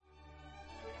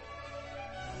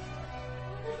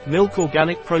Milk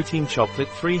Organic Protein Chocolate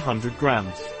 300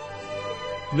 grams.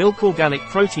 Milk Organic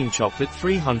Protein Chocolate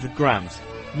 300 grams.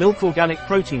 Milk Organic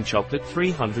Protein Chocolate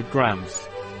 300 grams.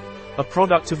 A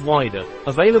product of WEIDER,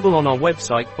 available on our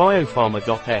website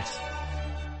biopharma.s.